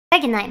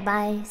Dragon Night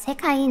by 世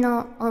界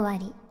の終わ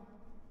り。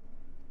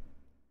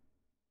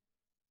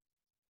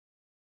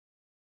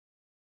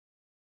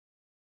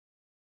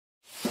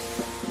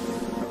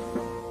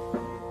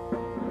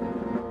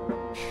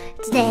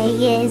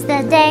Today is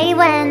the day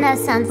when the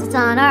sun sets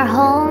on our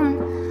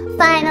home.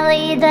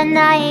 Finally the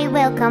night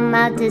will come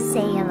out to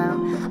say hello.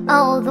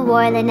 Oh, the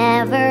war that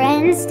never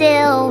ends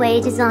still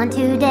wages on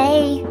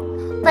today.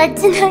 But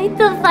tonight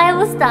the fight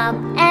will stop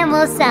and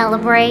we'll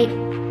celebrate.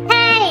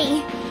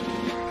 Hey!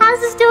 How's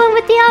this doing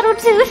with the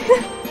auto-tune?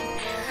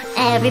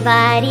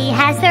 Everybody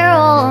has their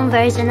own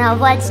version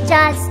of what's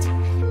just.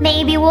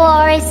 Maybe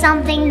war is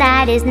something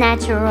that is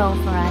natural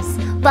for us.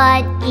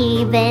 But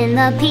even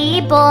the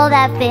people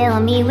that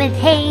fill me with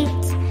hate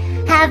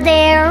have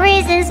their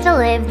reasons to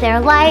live their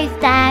life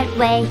that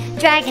way.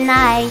 Dragon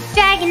Night,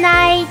 Dragon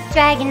Night,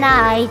 Dragon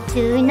Night.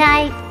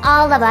 Tonight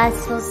all of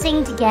us will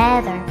sing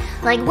together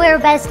like we're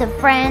best of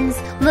friends.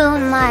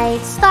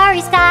 Moonlight,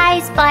 starry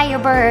skies,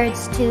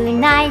 firebirds.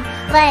 Tonight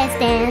let's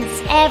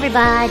dance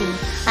everybody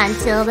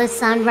until the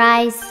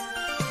sunrise.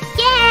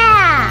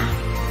 Yeah!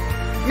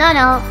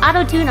 No,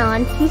 auto-tune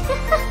on.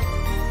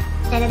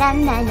 Dun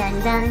dun dun dun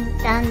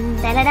dun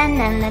dun dun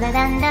dun dun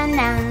dun dun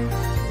dun.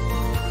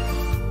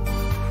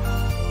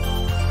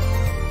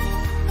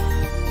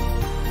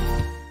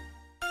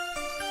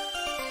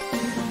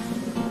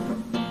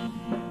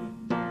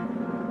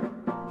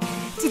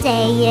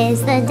 Today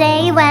is the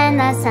day when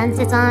the sun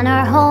sets on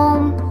our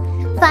home.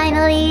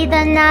 Finally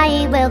the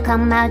night will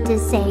come out to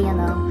say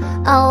hello.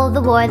 Oh,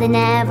 the war that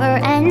never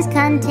ends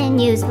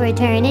continues for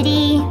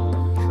eternity.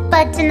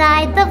 But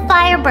tonight the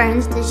fire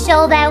burns to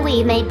show that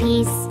we've made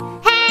peace.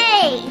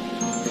 Hey!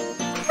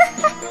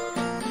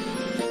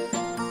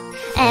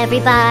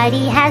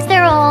 Everybody has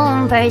their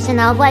own version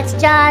of what's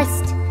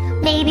just.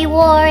 Maybe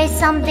war is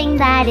something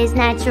that is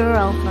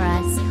natural for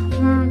us.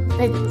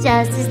 The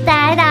justice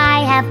that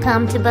I have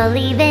come to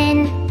believe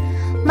in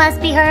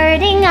must be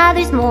hurting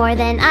others more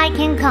than I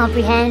can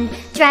comprehend.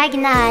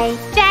 Dragon Night,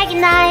 Dragon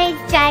Night,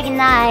 Dragon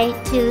Night.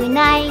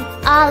 Tonight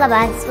all of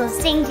us will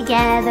sing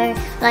together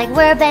like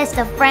we're best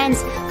of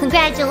friends.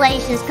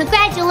 Congratulations,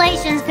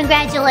 congratulations,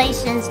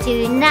 congratulations.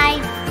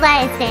 Tonight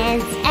let's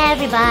dance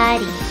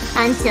everybody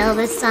until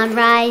the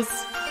sunrise.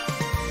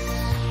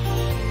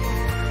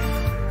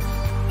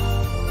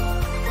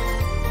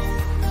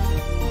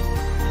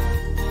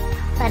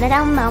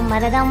 Ba-da-dum-bum,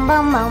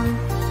 ba-da-dum-bum-bum.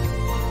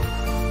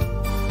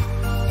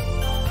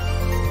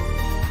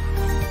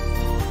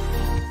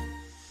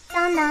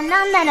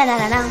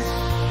 Dun-dun-dun-dun-dun-dun-dun.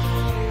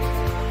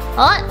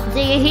 Oh, do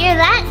you hear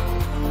that?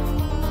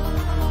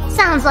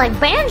 Sounds like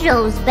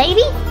banjos,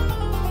 baby.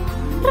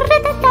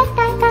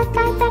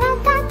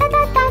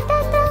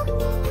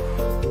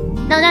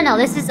 No,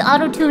 this is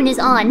auto-tune is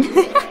on.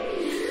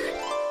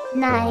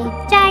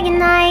 Night, Dragon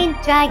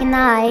Night, Dragon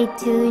Night.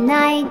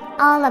 Tonight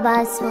all of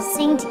us will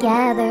sing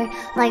together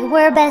like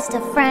we're best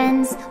of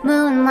friends.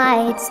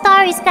 Moonlight,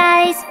 starry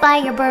skies,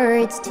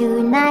 firebirds.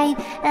 Tonight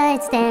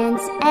let's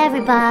dance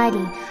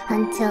everybody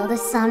until the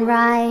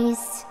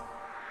sunrise.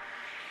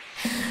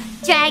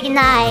 Dragon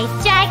Night,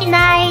 Dragon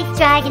Night,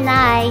 Dragon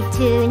Night.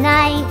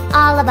 Tonight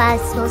all of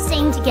us will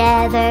sing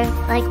together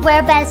like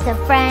we're best of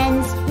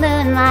friends.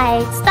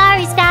 Moonlight,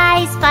 starry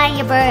skies,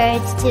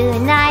 firebirds.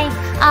 Tonight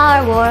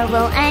our war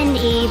will end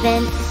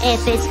even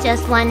if it's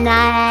just one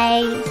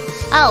night.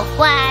 Oh,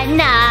 one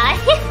night.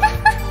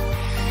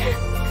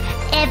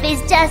 If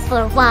it's just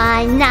for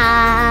one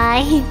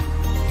night.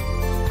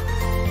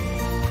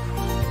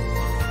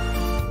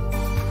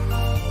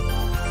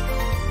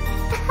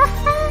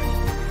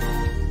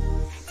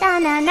 Da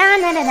na na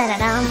na na na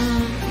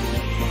na.